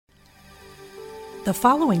The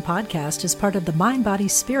following podcast is part of the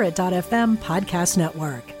MindBodySpirit.fm podcast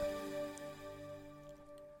network.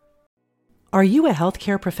 Are you a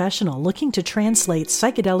healthcare professional looking to translate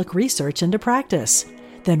psychedelic research into practice?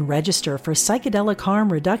 Then register for Psychedelic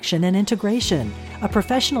Harm Reduction and Integration, a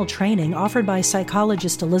professional training offered by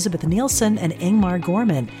psychologist Elizabeth Nielsen and Ingmar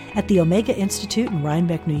Gorman at the Omega Institute in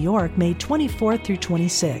Rhinebeck, New York, May 24th through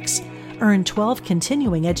 26. Earn 12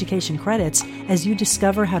 continuing education credits as you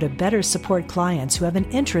discover how to better support clients who have an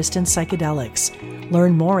interest in psychedelics.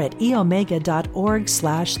 Learn more at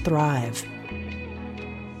eomega.org/thrive.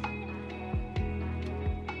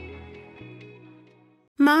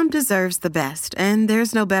 Mom deserves the best, and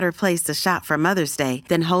there's no better place to shop for Mother's Day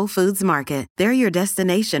than Whole Foods Market. They're your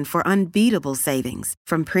destination for unbeatable savings,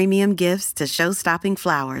 from premium gifts to show-stopping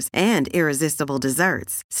flowers and irresistible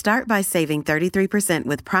desserts. Start by saving 33%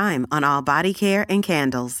 with Prime on all body care and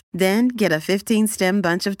candles. Then get a 15-stem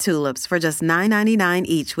bunch of tulips for just $9.99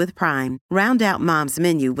 each with Prime. Round out Mom's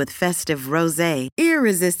menu with festive rosé,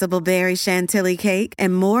 irresistible berry chantilly cake,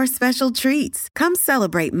 and more special treats. Come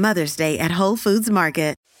celebrate Mother's Day at Whole Foods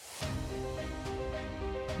Market.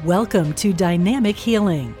 Welcome to Dynamic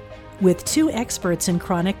Healing with two experts in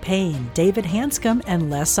chronic pain, David Hanscom and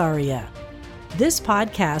Les Aria. This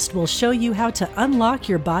podcast will show you how to unlock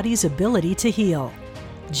your body's ability to heal.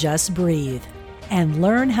 Just breathe and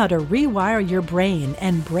learn how to rewire your brain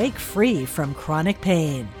and break free from chronic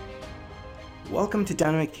pain. Welcome to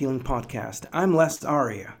Dynamic Healing Podcast. I'm Les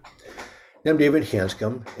Aria. I'm David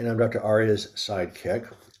Hanscom, and I'm Dr. Aria's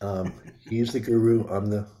sidekick. He's the guru. I'm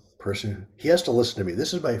the person. He has to listen to me.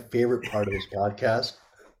 This is my favorite part of this podcast.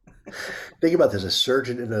 Think about this, a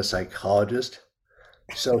surgeon and a psychologist.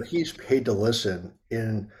 So he's paid to listen.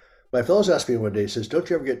 And my fellows asked me one day, he says, don't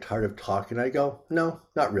you ever get tired of talking? I go, no,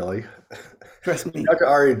 not really. Trust me. Dr.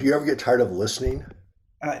 Aria, do you ever get tired of listening?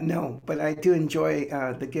 No, but I do enjoy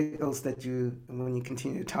the giggles that when you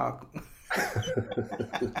continue to talk.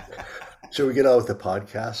 So we get on with the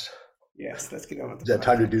podcast? Yes, let's get on with the podcast. Is that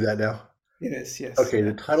time to do that now? It is, yes. Okay,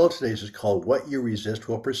 the title of today's is called What You Resist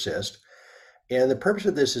Will Persist. And the purpose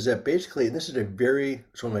of this is that basically, and this is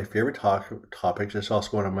it's one of my favorite topics. It's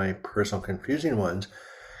also one of my personal confusing ones,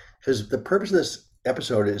 because the purpose of this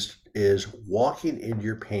episode is walking into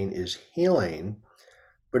your pain is healing,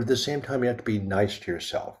 but at the same time, you have to be nice to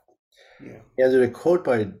yourself. Yeah. And there's a quote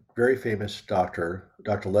by a very famous doctor,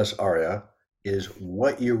 Dr. Les Aria, is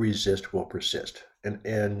what you resist will persist.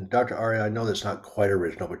 And Dr. Aria, I know that's not quite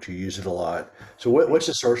original, but you use it a lot. So what's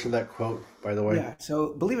the source of that quote, by the way? Yeah,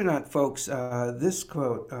 so believe it or not, folks, this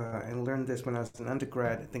quote, I learned this when I was an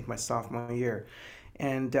undergrad, I think my sophomore year.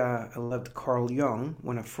 And I loved Carl Jung,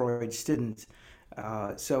 one of Freud's students.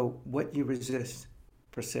 So what you resist,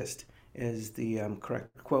 persist is the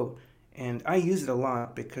correct quote. And I use it a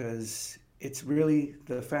lot because it's really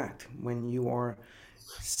the fact. When you are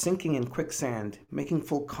sinking in quicksand, making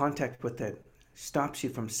full contact with it stops you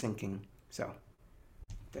from sinking. So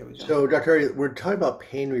there we go. So Dr. Aria, we're talking about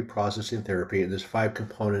pain reprocessing therapy, and there's 5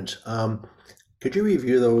 components. Could you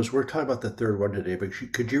review those? We're talking about the third one today, but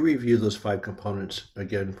could you review those 5 components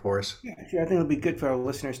again for us? Yeah, I think it'll be good for our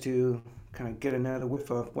listeners to kind of get another whiff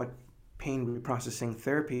of what pain reprocessing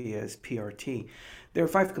therapy is, PRT. There are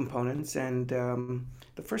 5 components, and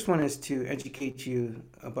the first one is to educate you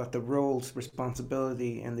about the roles,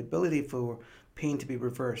 responsibility, and the ability for pain to be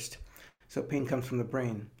reversed. So pain comes from the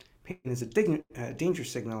brain. Pain is a danger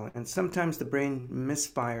signal, and sometimes the brain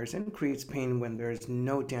misfires and creates pain when there is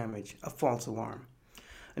no damage, a false alarm.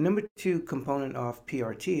 A number 2 component of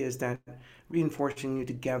PRT is that reinforcing you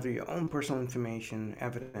to gather your own personal information,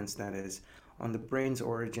 evidence that is, on the brain's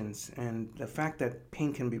origins and the fact that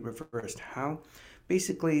pain can be reversed. How?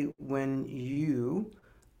 Basically, when you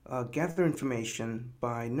gather information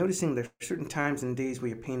by noticing there are certain times and days where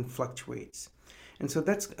your pain fluctuates. And so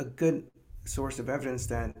that's a good source of evidence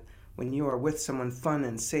that when you are with someone fun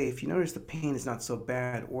and safe, you notice the pain is not so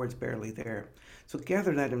bad or it's barely there. So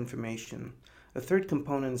gather that information. The third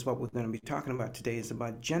component is what we're going to be talking about today, is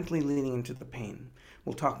about gently leaning into the pain.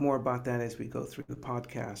 We'll talk more about that as we go through the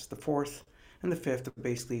podcast. The fourth and the fifth are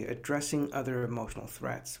basically addressing other emotional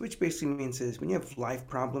threats, which basically means is when you have life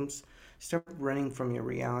problems, start running from your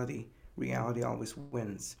reality. Reality always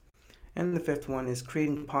wins. And the fifth one is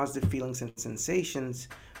creating positive feelings and sensations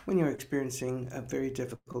when you're experiencing a very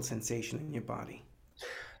difficult sensation in your body.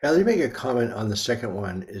 Now, let me make a comment on the second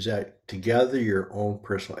one, is that to gather your own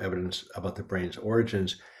personal evidence about the brain's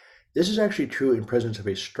origins. This is actually true in presence of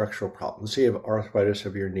a structural problem. Let's say you have arthritis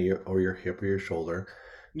of your knee or your hip or your shoulder.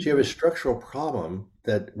 So you have a structural problem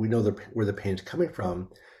that we know where the pain's coming from.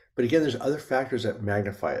 But again, there's other factors that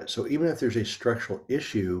magnify it. So even if there's a structural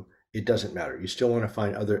issue, it doesn't matter. You still want to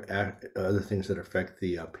find other things that affect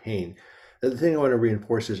the pain. The thing I want to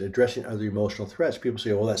reinforce is addressing other emotional threats. People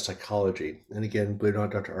say, well, that's psychology. And again, believe it or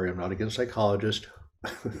not, Dr. Ari, I'm not against psychologists.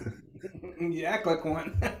 You act like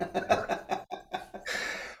one.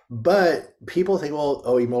 But people think, well,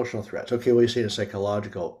 oh, emotional threats. Okay, well, you say it's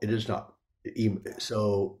psychological. It is not.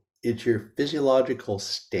 So it's your physiological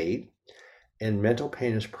state, and mental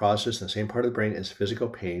pain is processed in the same part of the brain as physical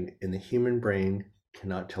pain, and the human brain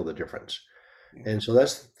cannot tell the difference. And so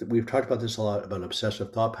we've talked about this a lot, about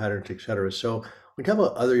obsessive thought patterns, etc. So when we talk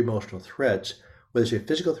about other emotional threats, whether it's a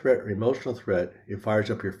physical threat or emotional threat, it fires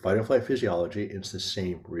up your fight or flight physiology, and it's the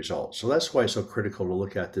same result. So that's why it's so critical to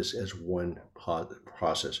look at this as one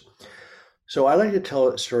process. So I like to tell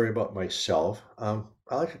a story about myself. I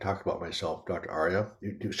like to talk about myself, Dr. Arya.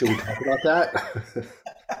 Should we talk about that?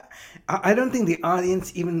 I don't think the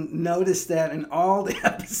audience even noticed that in all the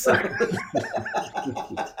episodes.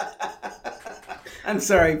 I'm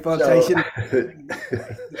sorry, folks. I shouldn't.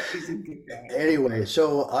 Anyway,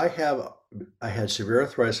 so I had severe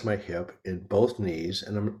arthritis in my hip in both knees,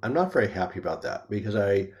 and I'm not very happy about that because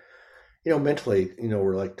mentally,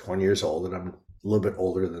 we're like 20 years old, and I'm a little bit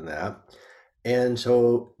older than that. And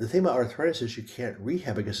so the thing about arthritis is you can't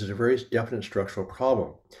rehab it because it's a very definite structural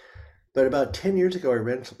problem. But about 10 years ago, I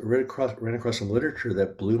ran across some literature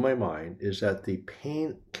that blew my mind, is that the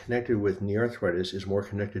pain connected with knee arthritis is more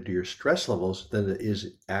connected to your stress levels than it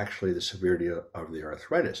is actually the severity of the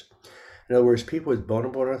arthritis. In other words, people with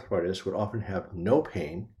bone-to-bone arthritis would often have no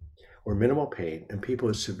pain or minimal pain, and people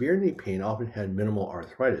with severe knee pain often had minimal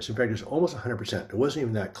arthritis. In fact, it's almost 100%. It wasn't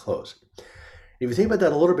even that close. If you think about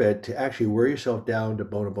that a little bit, to actually wear yourself down to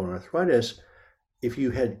bone-to-bone arthritis, if you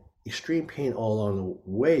had extreme pain all along the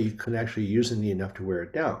way, you couldn't actually use the knee enough to wear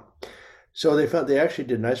it down. So they actually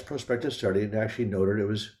did a nice prospective study and actually noted it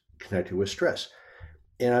was connected with stress.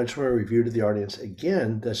 And I just want to review to the audience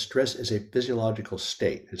again that stress is a physiological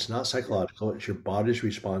state. It's not psychological. It's your body's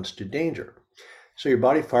response to danger. So your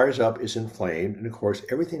body fires up, is inflamed, and of course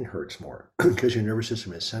everything hurts more because your nervous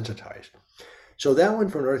system is sensitized. So that one,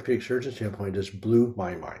 from an orthopedic surgeon standpoint, just blew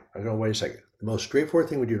my mind. I'm going, wait a second. The most straightforward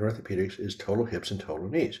thing we do in orthopedics is total hips and total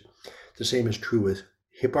knees. The same is true with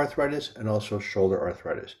hip arthritis and also shoulder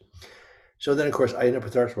arthritis. So then, of course, I ended up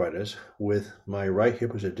with arthritis. With my right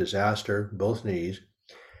hip was a disaster, both knees.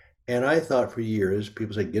 And I thought for years,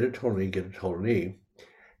 people say, get a total knee, get a total knee.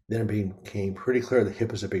 Then it became pretty clear the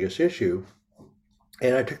hip was the biggest issue.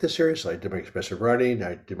 And I took this seriously. I did my expressive writing.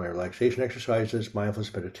 I did my relaxation exercises,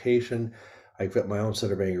 mindfulness meditation. I've got my own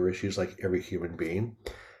set of anger issues like every human being.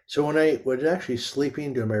 So when I was actually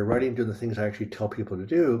sleeping, doing my writing, doing the things I actually tell people to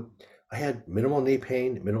do, I had minimal knee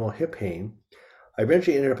pain, minimal hip pain. I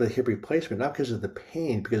eventually ended up with a hip replacement, not because of the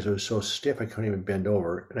pain, because it was so stiff I couldn't even bend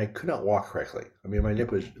over, and I could not walk correctly. I mean, my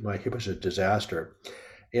hip was a disaster.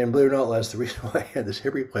 And believe it or not, Les, the reason why I had this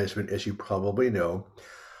hip replacement, as you probably know,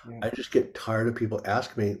 I just get tired of people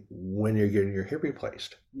asking me when you're getting your hip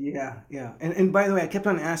replaced. Yeah. And by the way, I kept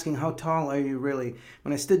on asking, how tall are you really?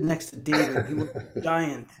 When I stood next to David, he was a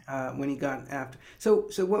giant when he got after. So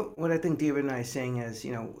what I think David and I are saying is,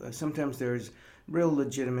 sometimes there's real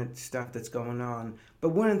legitimate stuff that's going on. But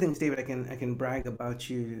one of the things, David, I can brag about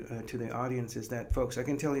you to the audience is that, folks, I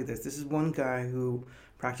can tell you this. This is one guy who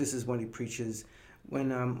practices what he preaches.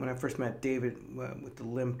 When I first met David with the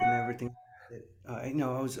limp and everything, I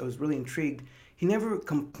was really intrigued. He never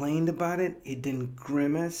complained about it. He didn't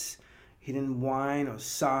grimace. He didn't whine or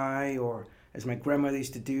sigh, or as my grandmother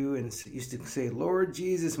used to do, and used to say, "Lord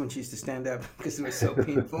Jesus," when she used to stand up because it was so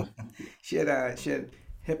painful. She had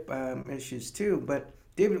hip issues too. But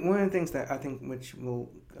David, one of the things that I think which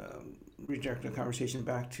will redirect the conversation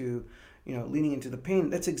back to, leading into the pain.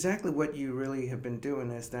 That's exactly what you really have been doing.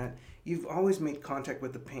 Is that you've always made contact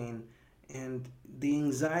with the pain. And the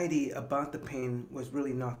anxiety about the pain was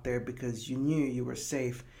really not there because you knew you were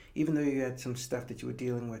safe, even though you had some stuff that you were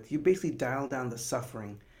dealing with. You basically dialed down the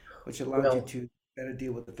suffering, which allowed you to better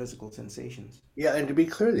deal with the physical sensations. Yeah, and to be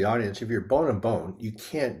clear to the audience, if you're bone and bone, you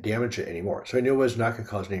can't damage it anymore. So I knew it was not going to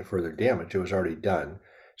cause any further damage. It was already done.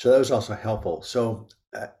 So that was also helpful. So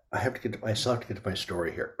I have to get to my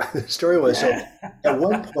story here. The story was, so at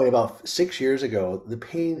one point about 6 years ago, the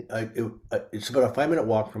pain, it's about a 5-minute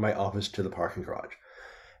walk from my office to the parking garage.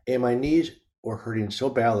 And my knees were hurting so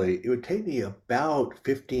badly, it would take me about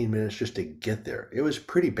 15 minutes just to get there. It was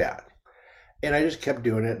pretty bad. And I just kept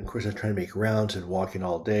doing it. And of course, I was trying to make rounds and walking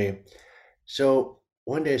all day. So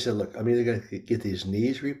one day I said, look, I'm either going to get these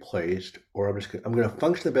knees replaced, or I'm going to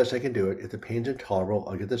function the best I can do it. If the pain's intolerable,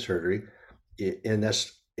 I'll get the surgery. And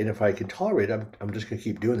if I can tolerate it, I'm just going to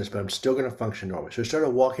keep doing this, but I'm still going to function normally. So I started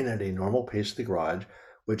walking at a normal pace to the garage,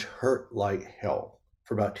 which hurt like hell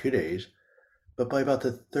for about 2 days. But by about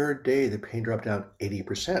the third day, the pain dropped down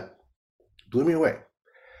 80%. Blew me away.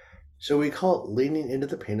 So we call it leaning into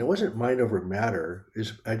the pain. It wasn't mind over matter.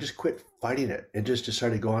 I just quit fighting it and just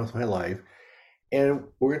decided to go on with my life. And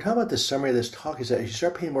we're going to talk about the summary of this talk is that if you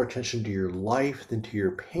start paying more attention to your life than to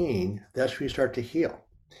your pain, that's when you start to heal.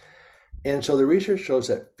 And so the research shows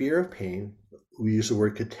that fear of pain, we use the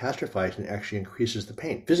word catastrophize, and actually increases the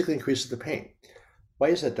pain, physically increases the pain. Why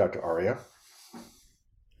is that, Dr. Arya?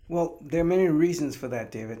 Well, there are many reasons for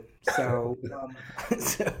that, David. So,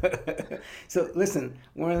 so listen,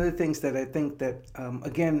 one of the things that I think that,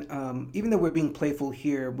 again, even though we're being playful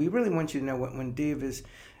here, we really want you to know when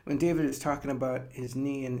David is talking about his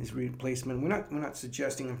knee and his replacement, we're not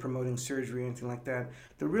suggesting and promoting surgery or anything like that.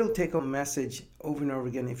 The real take-home message over and over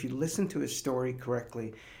again, if you listen to his story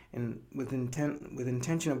correctly and with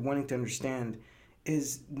intention of wanting to understand,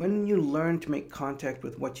 is when you learn to make contact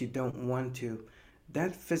with what you don't want to,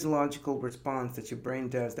 that physiological response that your brain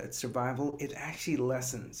does, that survival, it actually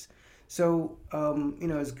lessens. So,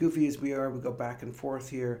 as goofy as we are, we go back and forth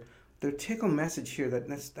here. The take-home message here,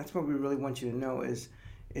 that's what we really want you to know is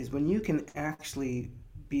when you can actually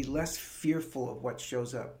be less fearful of what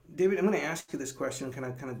shows up. David, I'm going to ask you this question, kind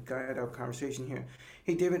of guide our conversation here.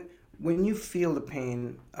 Hey, David, when you feel the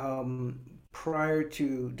pain prior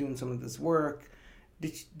to doing some of this work,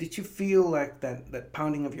 did you feel like that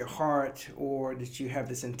pounding of your heart, or did you have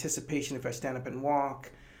this anticipation if I stand up and walk?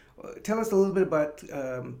 Tell us a little bit about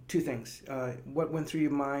two things. What went through your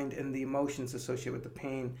mind and the emotions associated with the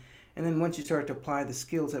pain. And then once you start to apply the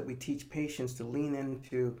skills that we teach patients to lean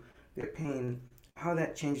into their pain, how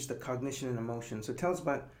that changes the cognition and emotion. So tell us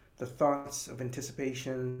about the thoughts of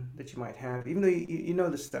anticipation that you might have, even though you know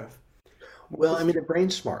this stuff. Well, I mean, the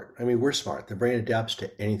brain's smart. I mean, we're smart. The brain adapts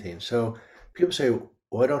to anything. So people say,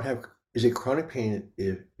 well, I don't have, is it chronic pain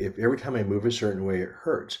if every time I move a certain way, it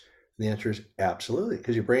hurts? And the answer is absolutely,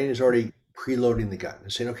 because your brain is already preloading the gun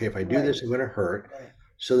and saying, okay, if I do this, I'm going to hurt. Right.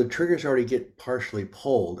 So the triggers already get partially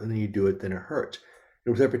pulled, and then you do it, then it hurts.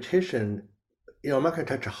 And with repetition, I'm not going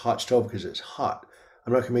to touch a hot stove because it's hot.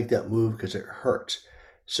 I'm not going to make that move because it hurts.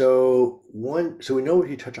 So we know if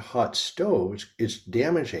you touch a hot stove, it's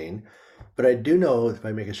damaging, but I do know if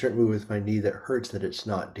I make a certain move with my knee that hurts, that it's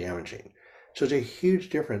not damaging. So it's a huge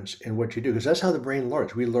difference in what you do, because that's how the brain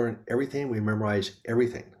learns. We learn everything, we memorize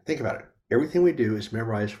everything. Think about it. Everything we do is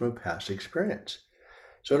memorized from a past experience.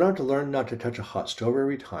 So I don't have to learn not to touch a hot stove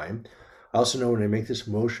every time. I also know when I make this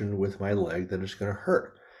motion with my leg that it's going to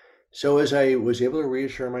hurt. So as I was able to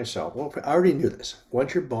reassure myself, well, I already knew this.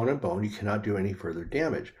 Once you're bone and bone, you cannot do any further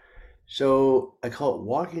damage. So I call it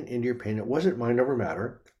walking into your pain. It wasn't mind over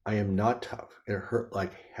matter. I am not tough. It hurt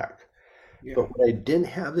like heck. Yeah. But what I didn't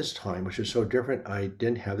have this time, which is so different, I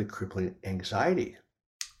didn't have the crippling anxiety.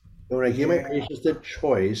 And when I gave my patients the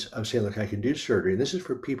choice of saying, look, I can do surgery, and this is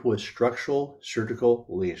for people with structural surgical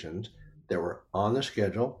lesions that were on the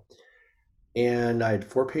schedule. And I had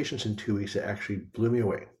 4 patients in 2 weeks that actually blew me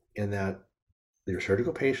away, in that they were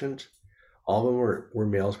surgical patients. All of them were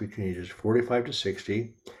males between ages 45 to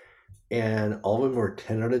 60. And all of them were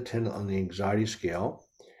 10 out of 10 on the anxiety scale.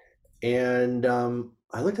 And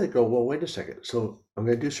I looked at it and go, well, wait a second. So I'm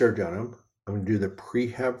going to do surgery on them. I'm going to do the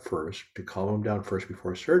prehab first to calm them down first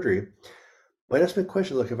before surgery. But that's my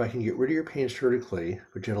question. Look, if I can get rid of your pain surgically,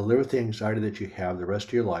 but you have to live with the anxiety that you have the rest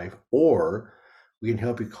of your life, or we can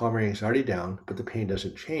help you calm your anxiety down, but the pain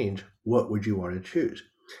doesn't change, what would you want to choose?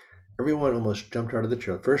 Everyone almost jumped out of the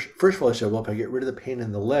chair. First of all, I said, well, if I get rid of the pain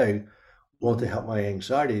in the leg, won't it help my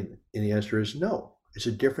anxiety? And the answer is no. It's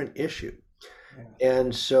a different issue. Yeah.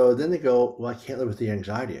 And so then they go, well, I can't live with the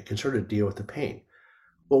anxiety. I can sort of deal with the pain.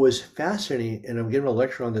 What was fascinating, and I'm giving a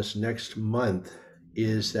lecture on this next month,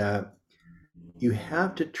 is that you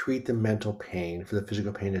have to treat the mental pain for the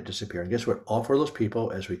physical pain to disappear. And guess what? All 4 of those people,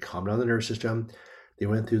 as we calm down the nervous system, they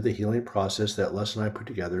went through the healing process that Les and I put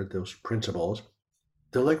together, those principles,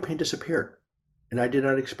 their leg pain disappeared. And I did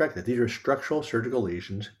not expect that. These are structural surgical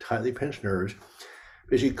lesions, tightly pinched nerves.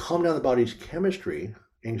 But as you calm down the body's chemistry,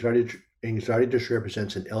 anxiety just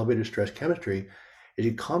represents an elevated stress chemistry. As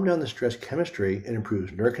you calm down the stress chemistry, it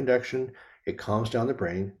improves nerve conduction, it calms down the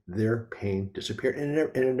brain, their pain disappeared, and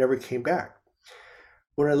it never came back.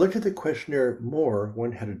 When I looked at the questionnaire more,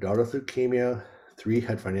 one had a daughter with leukemia, 3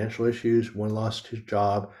 had financial issues, 1 lost his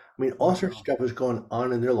job. I mean, all sorts of stuff was going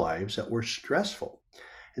on in their lives that were stressful.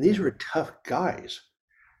 And these were tough guys.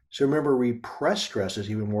 So remember, repressed stress is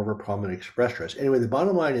even more of a problem than expressed stress. Anyway, the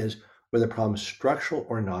bottom line is, whether the problem is structural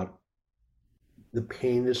or not, the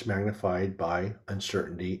pain is magnified by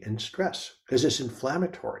uncertainty and stress because it's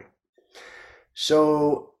inflammatory.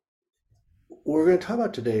 So what we're going to talk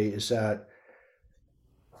about today is that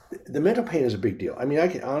the mental pain is a big deal. I mean,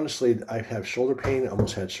 I have shoulder pain. I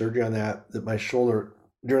almost had surgery on that. That my shoulder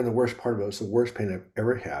during the worst part of it was the worst pain I've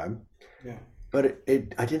ever had. Yeah. But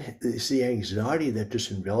I didn't. It's the anxiety that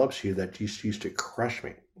just envelops you that just used to crush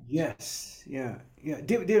me. Yes. Yeah. Yeah.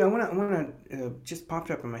 David, I want to just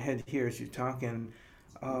popped up in my head here as you're talking,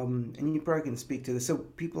 and you probably can speak to this. So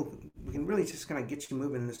we can really just kind of get you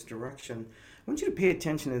moving in this direction. I want you to pay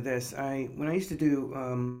attention to this. When I used to do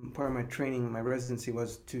part of my training, my residency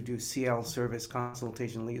was to do CL service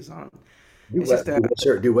consultation liaison. Do It's just a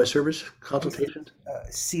what service consultations?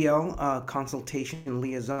 CL consultation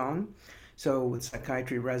liaison. So with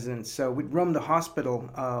psychiatry residents, so we'd roam the hospital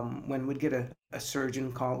when we'd get a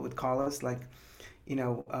surgeon would call us like, we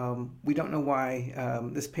don't know why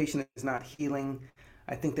this patient is not healing.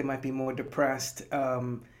 I think they might be more depressed.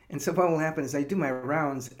 And so what will happen is I do my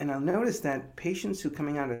rounds and I'll notice that patients who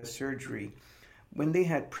coming out of surgery, when they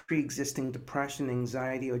had pre-existing depression,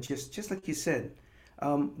 anxiety, or just like you said,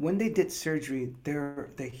 when they did surgery,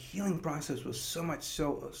 the healing process was so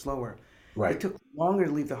slower. It Right. took longer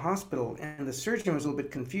to leave the hospital, and the surgeon was a little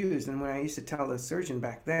bit confused. And what I used to tell the surgeon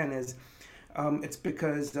back then is, it's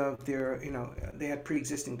because of they had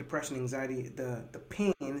pre-existing depression, anxiety. The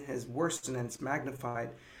pain has worsened and it's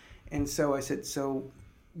magnified. And so I said, so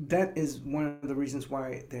that is one of the reasons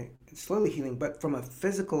why they're slowly healing. But from a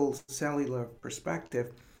physical cellular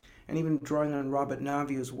perspective, and even drawing on Robert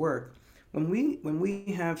Navio's work, when we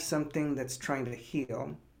have something that's trying to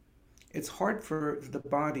heal, it's hard for the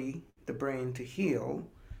body, the brain, to heal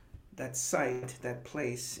that site, that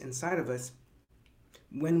place inside of us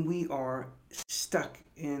when we are stuck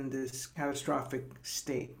in this catastrophic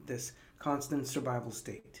state, this constant survival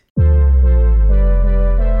state.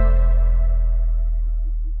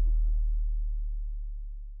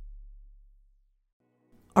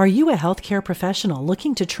 Are you a healthcare professional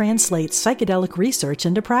looking to translate psychedelic research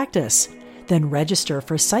into practice? Then register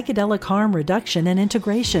for Psychedelic Harm Reduction and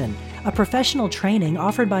Integration, a professional training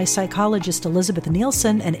offered by psychologist Elizabeth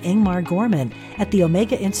Nielsen and Ingmar Gorman at the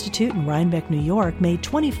Omega Institute in Rhinebeck, New York, May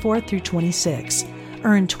 24th through 26.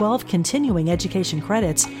 Earn 12 continuing education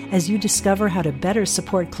credits as you discover how to better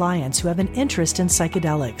support clients who have an interest in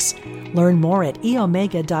psychedelics. Learn more at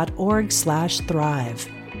eomega.org/thrive.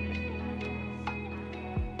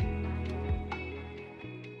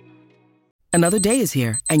 Another day is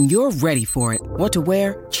here, and you're ready for it. What to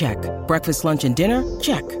wear? Check. Breakfast, lunch, and dinner?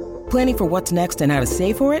 Check. Planning for what's next and how to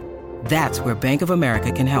save for it? That's where Bank of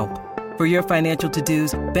America can help. For your financial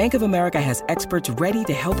to-dos, Bank of America has experts ready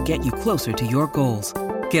to help get you closer to your goals.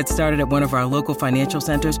 Get started at one of our local financial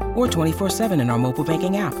centers or 24/7 in our mobile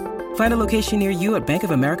banking app. Find a location near you at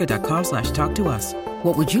bankofamerica.com/talktous.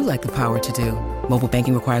 What would you like the power to do? Mobile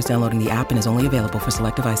banking requires downloading the app and is only available for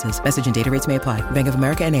select devices. Message and data rates may apply. Bank of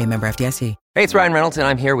America N.A., member FDIC. Hey, it's Ryan Reynolds, and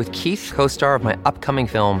I'm here with Keith, co-star of my upcoming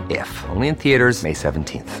film, If, only in theaters May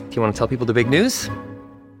 17th. Do you want to tell people the big news?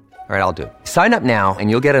 All right, I'll do it. Sign up now and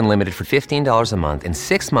you'll get unlimited for $15 a month and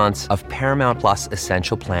 6 months of Paramount Plus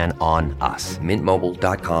Essential Plan on us.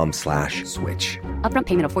 MintMobile.com/switch. Upfront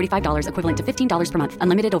payment of $45 equivalent to $15 per month.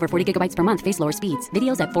 Unlimited over 40 gigabytes per month. Face lower speeds.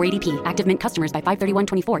 Videos at 480p. Active Mint customers by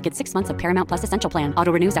 531.24 get 6 months of Paramount Plus Essential Plan.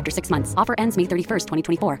 Auto renews after 6 months. Offer ends May 31st,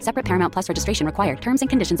 2024. Separate Paramount Plus registration required. Terms and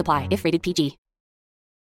conditions apply if rated PG.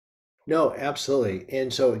 No, absolutely.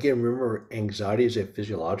 And so again, remember, anxiety is a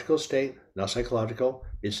physiological state, not psychological.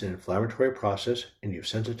 It's an inflammatory process, and you've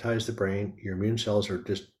sensitized the brain. Your immune cells are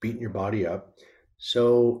just beating your body up.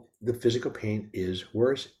 So the physical pain is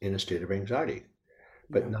worse in a state of anxiety.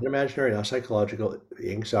 But not imaginary, not psychological.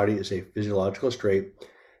 Anxiety is a physiological trait,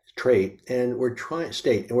 and we're trying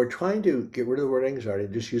to get rid of the word anxiety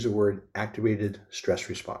and just use the word activated stress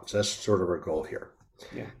response. That's sort of our goal here.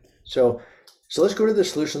 Yeah. So let's go to the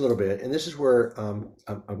solution a little bit, and this is where I'm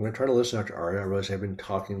going to try to listen to Dr. Aria. I realize I've been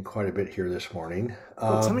talking quite a bit here this morning.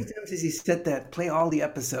 Well, how many times has he said that? Play all the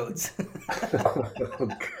episodes.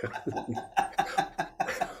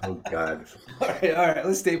 Oh God. All right,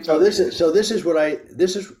 let's stay So focused. this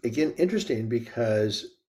is again interesting because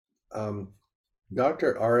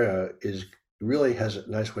Dr. Aria really has a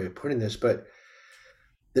nice way of putting this, but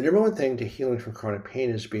the number one thing to healing from chronic pain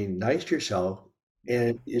is being nice to yourself,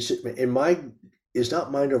 and it's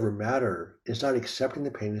not mind over matter. It's not accepting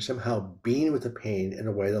the pain. It's somehow being with the pain in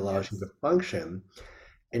a way that allows you to function.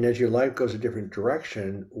 And as your life goes a different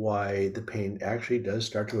direction, why the pain actually does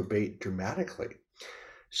start to abate dramatically.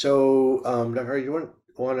 So, Dr. Aria, you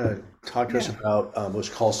want to talk to us about what's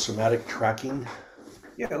called somatic tracking?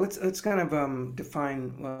 Yeah, let's kind of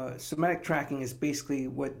define somatic tracking is basically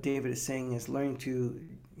what David is saying is learning to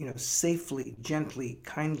safely, gently,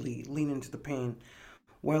 kindly lean into the pain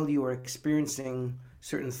while you are experiencing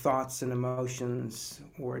certain thoughts and emotions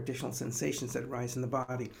or additional sensations that rise in the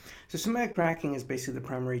body. So somatic tracking is basically the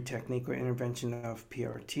primary technique or intervention of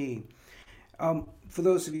PRT. For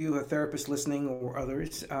those of you who are therapists listening or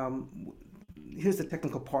others, here's the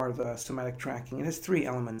technical part of somatic tracking. It has 3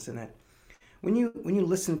 elements in it. When you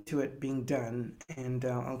listen to it being done, and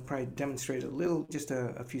I'll probably demonstrate just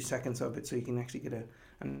a few seconds of it so you can actually get an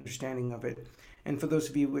understanding of it. And for those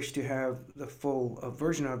of you who wish to have the full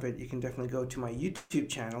version of it, you can definitely go to my YouTube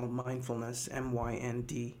channel, Mindfulness,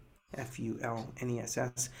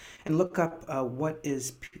 MYNDFULNESS, and look up what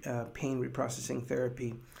is pain reprocessing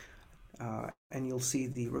therapy. And you'll see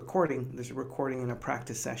the recording. There's a recording in a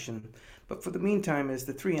practice session. But for the meantime,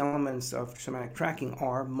 the 3 elements of somatic tracking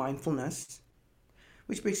are mindfulness,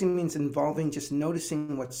 which basically means involving just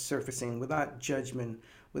noticing what's surfacing without judgment,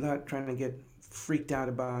 without trying to get freaked out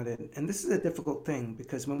about it. And this is a difficult thing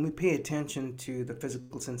because when we pay attention to the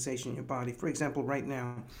physical sensation in your body, for example, right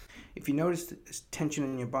now, if you notice tension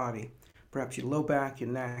in your body, perhaps your low back, your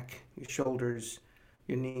neck, your shoulders,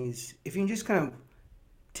 your knees, if you can just kind of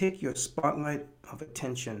take your spotlight of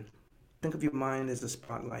attention, think of your mind as a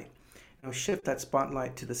spotlight. Now shift that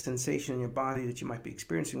spotlight to the sensation in your body that you might be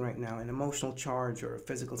experiencing right now, an emotional charge or a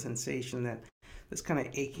physical sensation that's kind of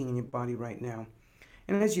aching in your body right now.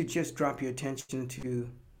 And as you just drop your attention to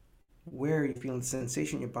where you're feeling the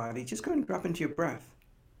sensation in your body, just go and drop into your breath.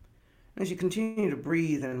 And as you continue to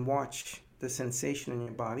breathe and watch the sensation in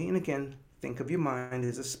your body, and again, think of your mind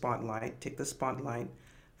as a spotlight. Take the spotlight,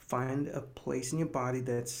 find a place in your body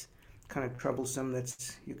that's kind of troublesome,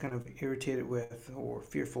 that's you're kind of irritated with or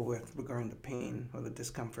fearful with regarding the pain or the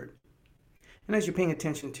discomfort. And as you're paying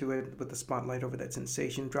attention to it with the spotlight over that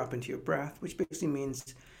sensation, drop into your breath, which basically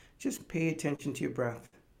means just pay attention to your breath.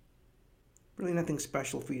 Really nothing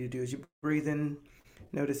special for you to do. As you breathe in,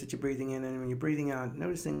 notice that you're breathing in, and when you're breathing out,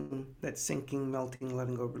 noticing that sinking, melting,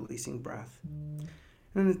 letting go, releasing breath.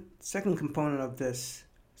 And the second component of this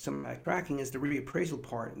somatic tracking is the reappraisal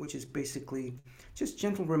part, which is basically just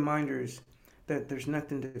gentle reminders that there's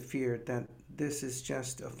nothing to fear, that this is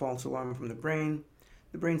just a false alarm from the brain.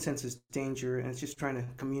 The brain senses danger and it's just trying to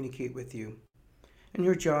communicate with you. And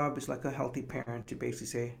your job is like a healthy parent to basically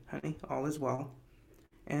say, honey, all is well.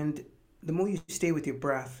 And the more you stay with your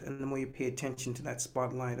breath and the more you pay attention to that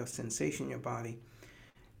spotlight of sensation in your body,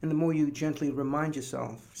 and the more you gently remind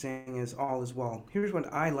yourself, saying as all is well. Here's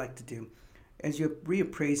what I like to do. As you're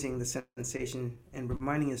reappraising the sensation and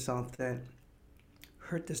reminding yourself that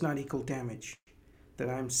hurt does not equal damage, that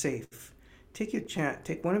I'm safe,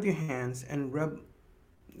 take one of your hands and rub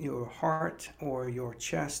your heart or your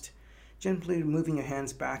chest, gently moving your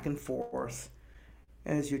hands back and forth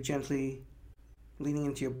as you're gently leaning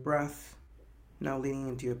into your breath, now leaning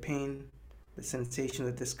into your pain, the sensation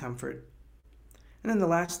of discomfort. And then the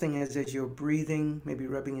last thing is, as you're breathing, maybe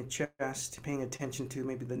rubbing your chest, paying attention to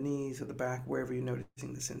maybe the knees or the back, wherever you're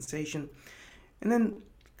noticing the sensation. And then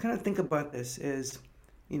kind of think about this as,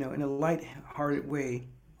 in a light-hearted way,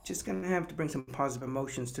 just going to have to bring some positive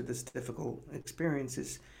emotions to this difficult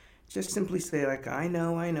experiences. Just simply say, like, I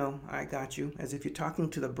know, I got you, as if you're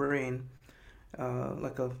talking to the brain,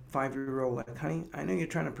 like a 5-year-old, like, honey, I know you're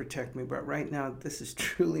trying to protect me, but right now this is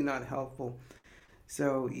truly not helpful.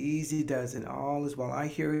 So easy does it. All is well. I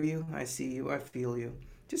hear you. I see you. I feel you.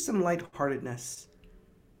 Just some lightheartedness.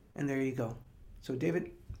 And there you go. So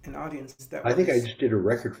David, an audience, I think I just did a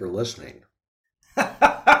record for listening.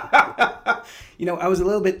 I was a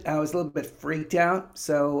little bit freaked out.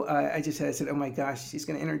 So I said, oh my gosh, she's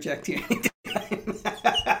going to interject here.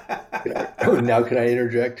 Now can I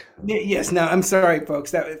interject? Yes. No, I'm sorry,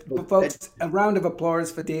 folks. Folks, a round of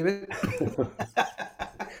applause for David.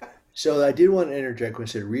 So I did want to interject when I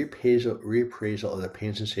said reappraisal of the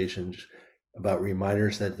pain sensations, about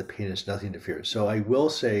reminders that the pain is nothing to fear. So I will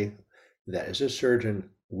say that as a surgeon,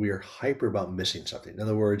 we are hyper about missing something. In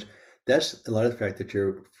other words, that's a lot of the fact that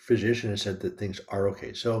your physician has said that things are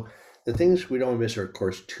okay. So the things we don't want to miss are, of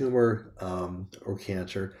course, tumor or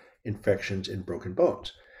cancer, infections, and broken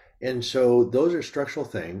bones. And so those are structural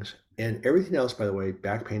things. And everything else, by the way,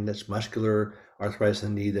 back pain, that's muscular, arthritis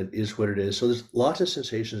in the knee, that is what it is. So there's lots of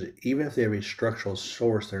sensations, even if they have a structural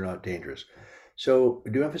source, they're not dangerous. So I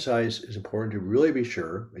do emphasize it's important to really be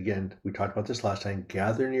sure, again, we talked about this last time,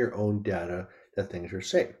 gathering your own data that things are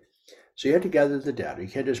safe. So you have to gather the data. You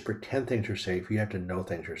can't just pretend things are safe. You have to know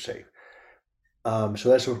things are safe. So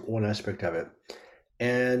that's one aspect of it.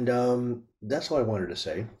 And that's all I wanted to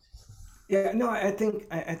say. Yeah, no, I think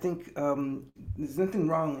there's nothing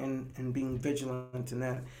wrong in being vigilant in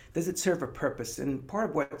that. Does it serve a purpose? And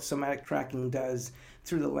part of what somatic tracking does,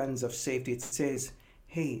 through the lens of safety. It says,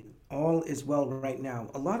 hey, all is well right now.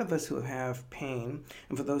 A lot of us who have pain,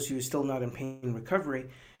 and for those who are still not in pain recovery,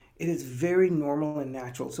 it is very normal and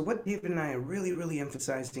natural. So what David and I are really, really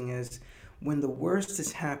emphasizing is when the worst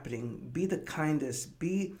is happening, be the kindest,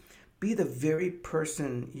 be the very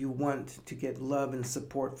person you want to get love and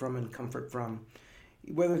support from and comfort from,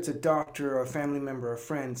 whether it's a doctor or a family member or a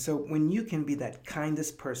friend. So when you can be that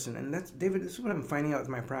kindest person, and that's, David, this is what I'm finding out with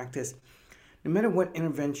my practice. No matter what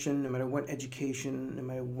intervention, no matter what education, no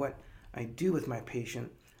matter what I do with my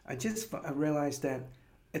patient, I realized that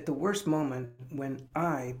at the worst moment, when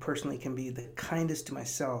I personally can be the kindest to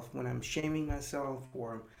myself, when I'm shaming myself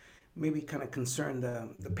or maybe kind of concerned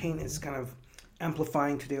the pain is kind of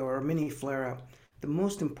amplifying today or a mini flare-up, the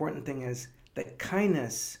most important thing is that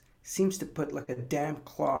kindness seems to put like a damp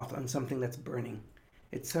cloth on something that's burning.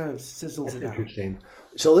 It sort of sizzles it out. Interesting.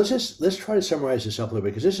 So let's try to summarize this up a little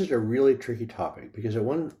bit, because this is a really tricky topic. Because at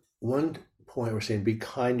one point we're saying be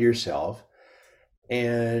kind to yourself,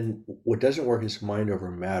 and what doesn't work is mind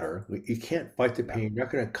over matter. You can't fight the pain. You're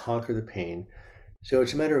not going to conquer the pain. So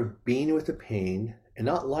it's a matter of being with the pain and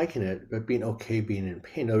not liking it, but being okay being in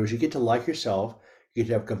pain. In other words, you get to like yourself. You get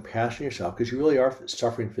to have compassion on yourself, because you really are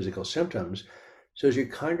suffering physical symptoms. So as you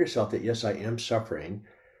kind yourself that, yes, I am suffering,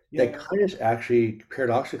 that kindness actually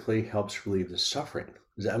paradoxically helps relieve the suffering.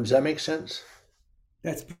 Does that make sense?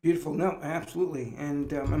 That's beautiful. No, absolutely.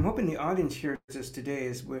 And I'm hoping the audience hears this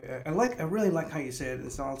today. I really like how you said it.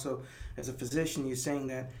 It's also, as a physician, you saying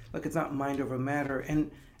that, look, it's not mind over matter.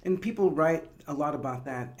 And people write a lot about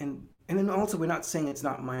that. And then also, we're not saying it's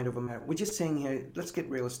not mind over matter. We're just saying here, let's get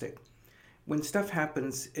realistic. When stuff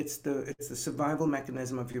happens, it's the survival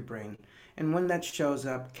mechanism of your brain. And when that shows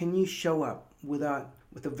up, can you show up with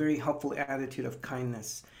a very helpful attitude of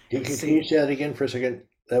kindness? Can you say that again for a second?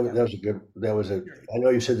 I know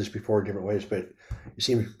you said this before in different ways, but it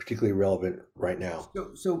seems particularly relevant right now.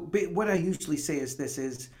 So what I usually say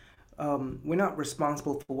is we're not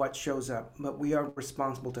responsible for what shows up, but we are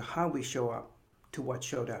responsible to how we show up to what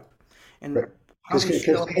showed up. And right.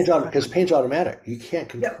 Because pain's automatic. You can't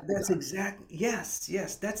control. Yeah, that's exactly. Yes.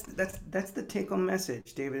 That's the take-home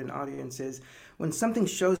message, David and audience, is when something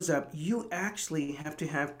shows up, you actually have to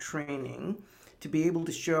have training to be able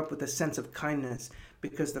to show up with a sense of kindness.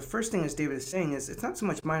 Because the first thing, as David is saying, is it's not so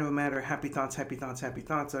much mind over matter, happy thoughts,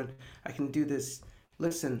 or I can do this.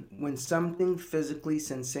 Listen, when something physically,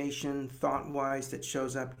 sensation, thought-wise that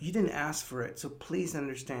shows up, you didn't ask for it. So please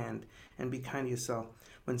understand and be kind to yourself.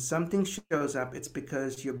 When something shows up, it's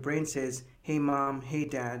because your brain says, hey mom, hey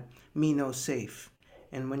dad, me no safe.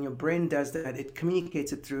 And when your brain does that, it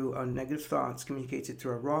communicates it through our negative thoughts, communicates it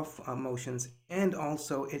through our raw emotions, and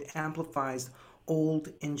also it amplifies old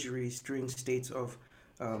injuries during states of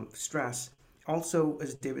stress. Also,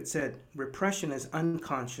 as David said, repression is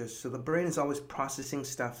unconscious, so the brain is always processing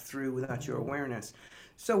stuff through without your awareness.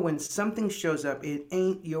 So when something shows up, it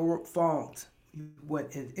ain't your fault.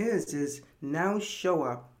 What it is now show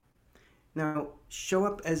up. Now show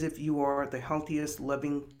up as if you are the healthiest,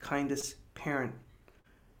 loving, kindest parent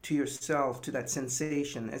to yourself, to that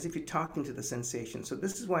sensation, as if you're talking to the sensation. So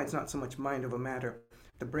this is why it's not so much mind over matter.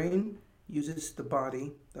 The brain uses the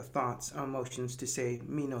body, the thoughts, our emotions to say,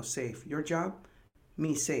 me no safe. Your job,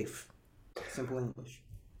 me safe. Simple English.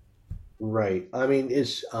 Right. I mean,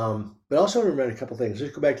 it's, but also remember a couple things.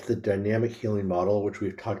 Let's go back to the dynamic healing model, which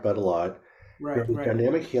we've talked about a lot. Right.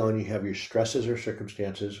 Dynamic healing, you have your stresses or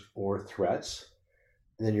circumstances or threats,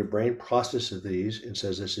 and then your brain processes these and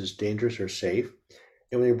says this is dangerous or safe.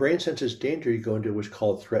 And when your brain senses danger, you go into what's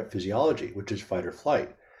called threat physiology, which is fight or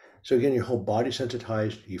flight. So again, your whole body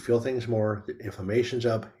sensitized, you feel things more, the inflammation's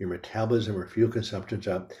up, your metabolism or fuel consumption's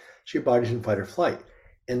up, so your body's in fight or flight.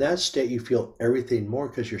 In that state, you feel everything more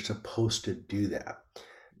because you're supposed to do that.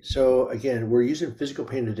 So again, we're using physical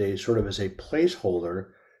pain today sort of as a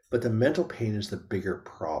placeholder, but the mental pain is the bigger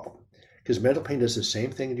problem, because mental pain does the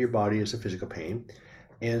same thing to your body as the physical pain.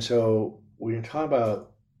 And so when you're talking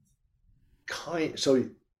about so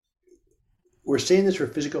we're saying this for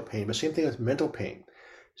physical pain, but same thing with mental pain.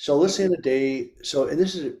 So let's say in a day, and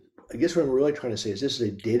this is, I guess what I'm really trying to say is this is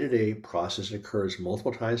a day-to-day process that occurs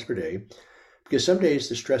multiple times per day, because some days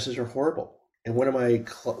the stresses are horrible. And one of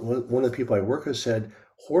the people I work with said,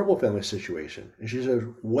 horrible family situation. And she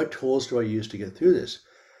said, what tools do I use to get through this?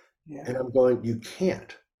 Yeah. And I'm going, you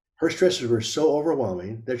can't. Her stresses were so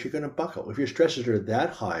overwhelming that you're going to buckle. If your stresses are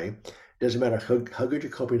that high, it doesn't matter how good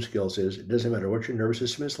your coping skills is, it doesn't matter what your nervous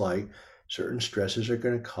system is like, certain stresses are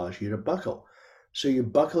going to cause you to buckle. So you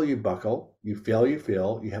buckle, you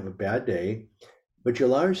fail, you have a bad day, but you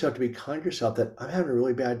allow yourself to be kind to yourself that I'm having a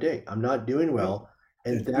really bad day. I'm not doing well.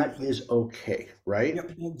 And that is okay, right?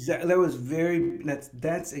 Yep, exactly.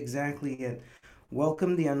 That's exactly it.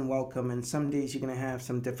 Welcome the unwelcome, and some days you're going to have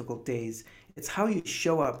some difficult days. It's how you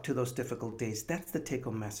show up to those difficult days. That's the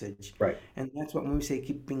take-home message. Right. And that's what when we say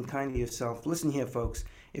keep being kind to yourself. Listen here, folks.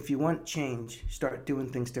 If you want change, start doing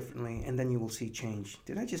things differently, and then you will see change.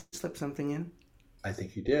 Did I just slip something in? I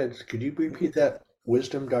think you did. Could you repeat that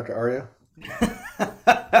wisdom, Dr. Arya?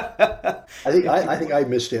 I think I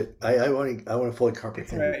missed it. I want to fully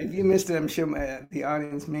comprehend. Right. If you missed it, I'm sure the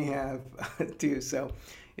audience may have too. So,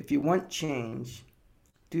 if you want change,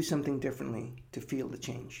 do something differently to feel the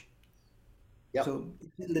change. Yep. So,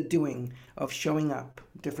 in the doing of showing up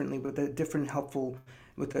differently with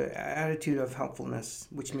the attitude of helpfulness,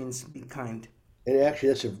 which means be kind. And actually,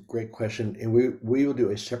 that's a great question. And we will do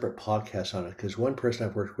a separate podcast on it, because one person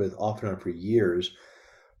I've worked with off and on for years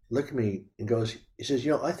looked at me and he says,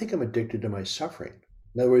 I think I'm addicted to my suffering.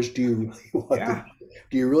 In other words, do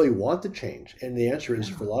you really want the change? And the answer is,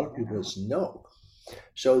 for a lot of people, it's no.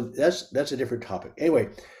 So that's a different topic. Anyway,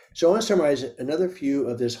 so I want to summarize another few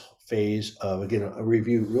of this phase of, again, a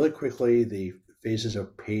review really quickly, the phases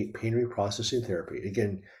of pain reprocessing therapy.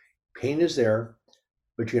 Again, pain is there,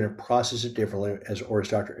 but you're going to process it differently, as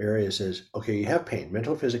Dr. Arya says, okay, you have pain,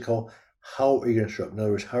 mental, physical, how are you going to show up? In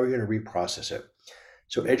other words, how are you going to reprocess it?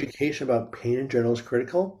 So education about pain in general is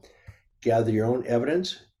critical. Gather your own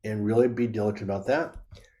evidence and really be diligent about that.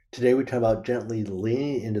 Today we talk about gently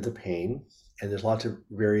leaning into the pain, and there's lots of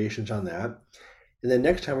variations on that. And then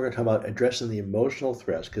next time we're going to talk about addressing the emotional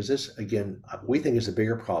threats, because this, again, we think is a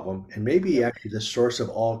bigger problem, and maybe actually the source of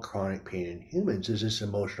all chronic pain in humans is this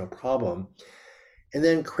emotional problem. And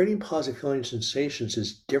then creating positive feeling sensations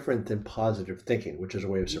is different than positive thinking, which is a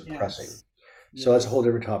way of suppressing. Yes. So that's a whole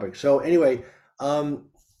different topic. So anyway,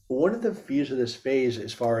 one of the views of this phase,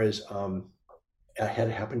 as far as I had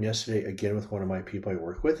it happen yesterday again with one of my people I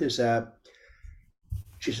work with, is that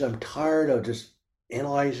she said, I'm tired of just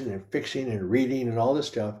analyzing and fixing and reading and all this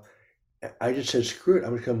stuff. I just said, screw it,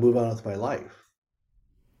 I'm just going to move on with my life.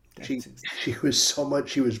 She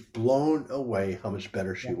was blown away how much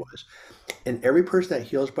better she was. And every person that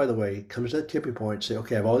heals, by the way, comes to that tipping point and say,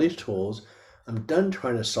 okay, I have all these tools. I'm done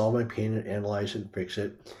trying to solve my pain and analyze it and fix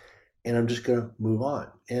it. And I'm just going to move on.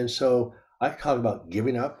 And so I talk about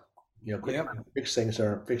giving up, fix things that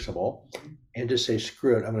aren't fixable, and just say,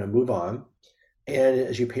 screw it, I'm going to move on. And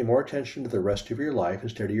as you pay more attention to the rest of your life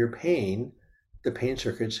instead of your pain, the pain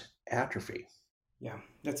circuits atrophy. Yeah,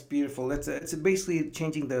 that's beautiful. It's basically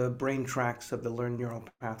changing the brain tracks of the learned neural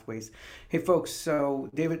pathways. Hey, folks. So,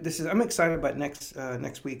 David, I'm excited about next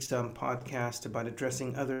week's podcast about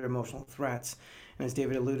addressing other emotional threats. And as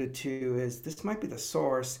David alluded to, is this might be the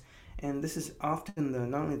source, and this is often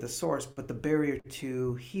not only the source but the barrier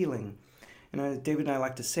to healing. And as David and I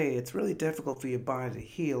like to say, it's really difficult for your body to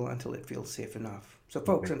heal until it feels safe enough. So,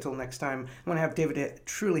 folks, until next time, I want to have David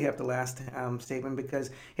truly have the last statement because,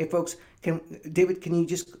 hey, folks, David, can you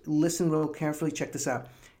just listen real carefully? Check this out.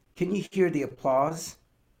 Can you hear the applause?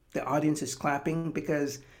 The audience is clapping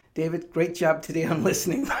because, David, great job today on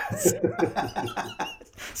listening.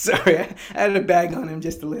 Sorry, I had to bag on him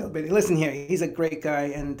just a little bit. Listen here, he's a great guy,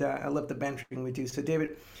 and I love the bantering we do. So,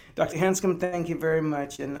 David, Dr. Hanscom, thank you very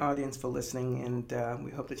much, and audience for listening, and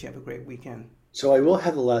we hope that you have a great weekend. So I will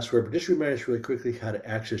have the last word, but just remind us really quickly how to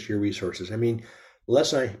access your resources. I mean,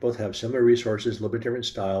 Les and I both have similar resources, a little bit different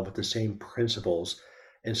style, but the same principles.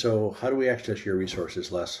 And so how do we access your resources,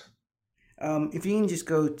 Les? If you can just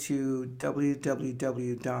go to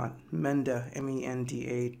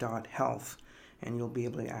www.menda.health, and you'll be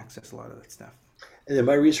able to access a lot of that stuff. And then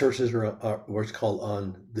my resources are what's called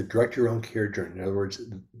on the Direct Your Own Care Journey. In other words,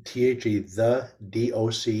 the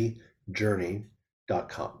DOC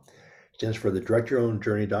journey.com. Stands for the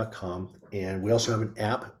directyourownjourney.com. And we also have an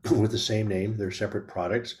app with the same name. They're separate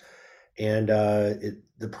products. And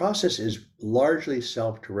the process is largely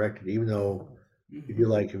self-directed, even though if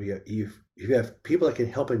you have people that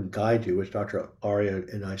can help and guide you, which Dr. Arya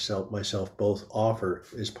and myself both offer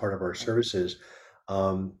as part of our services,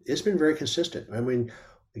 it's been very consistent. I mean,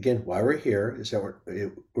 again, why we're here is that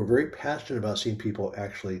we're very passionate about seeing people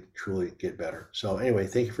actually truly get better. So anyway,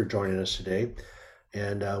 thank you for joining us today.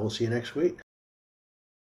 And we'll see you next week.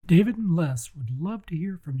 David and Les would love to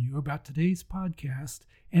hear from you about today's podcast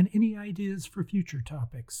and any ideas for future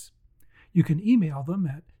topics. You can email them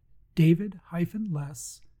at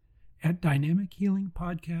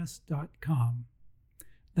david-les@dynamichealingpodcast.com.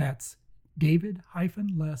 That's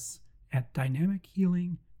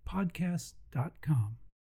david-les@dynamichealingpodcast.com.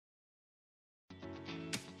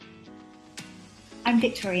 I'm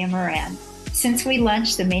Victoria Moran. Since we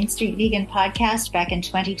launched the Main Street Vegan podcast back in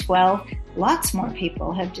 2012, Lots more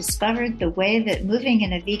people have discovered the way that moving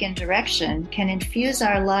in a vegan direction can infuse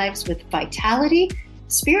our lives with vitality,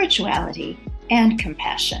 spirituality, and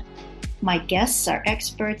compassion. My guests are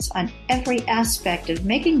experts on every aspect of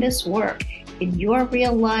making this work in your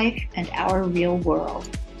real life and our real world.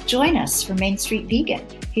 Join us for Main Street Vegan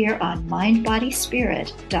here on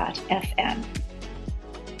mindbodyspirit.fm.